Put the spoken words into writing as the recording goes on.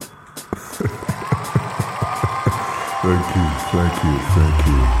Thank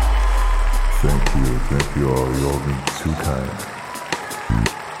you all. You all been too kind.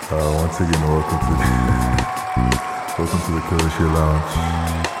 Once again, welcome to the Killer Shit Lounge.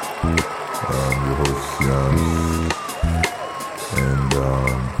 I'm your host, Yams, and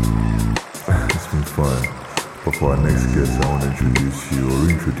it's been fun. But for our next guest, I want to introduce you or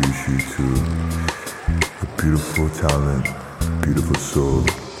reintroduce you to a beautiful talent, beautiful soul,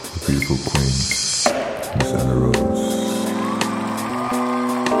 a beautiful queen, Miss Anna Rose.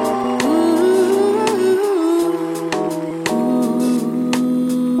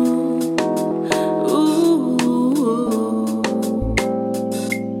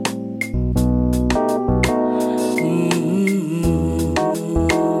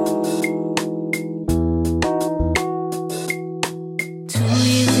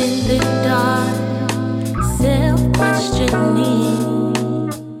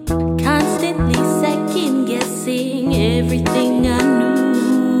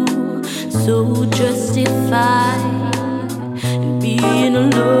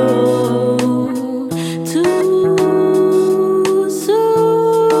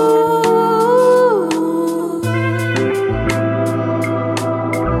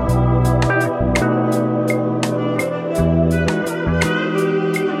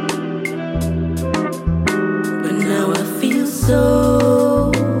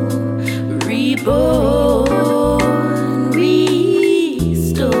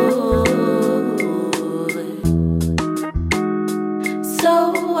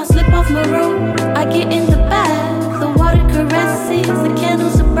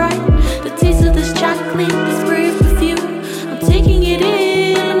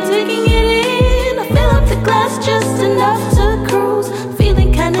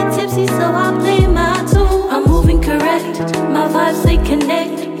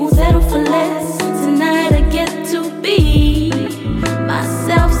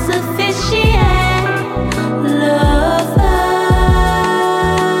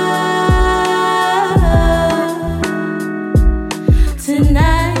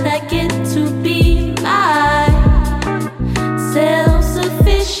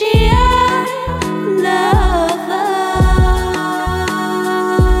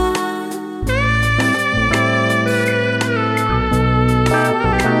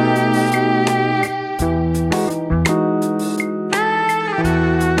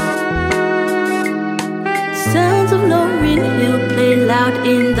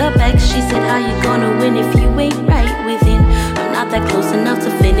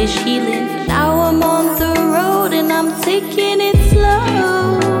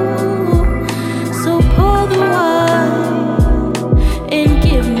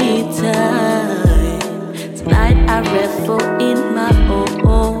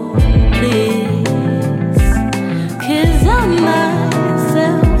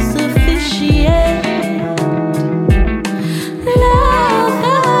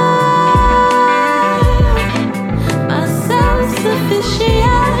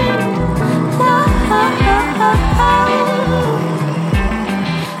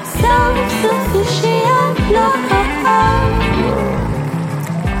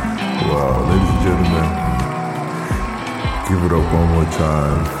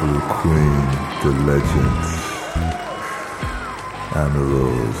 Anna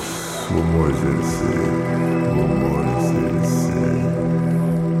Rose. What more is there to say?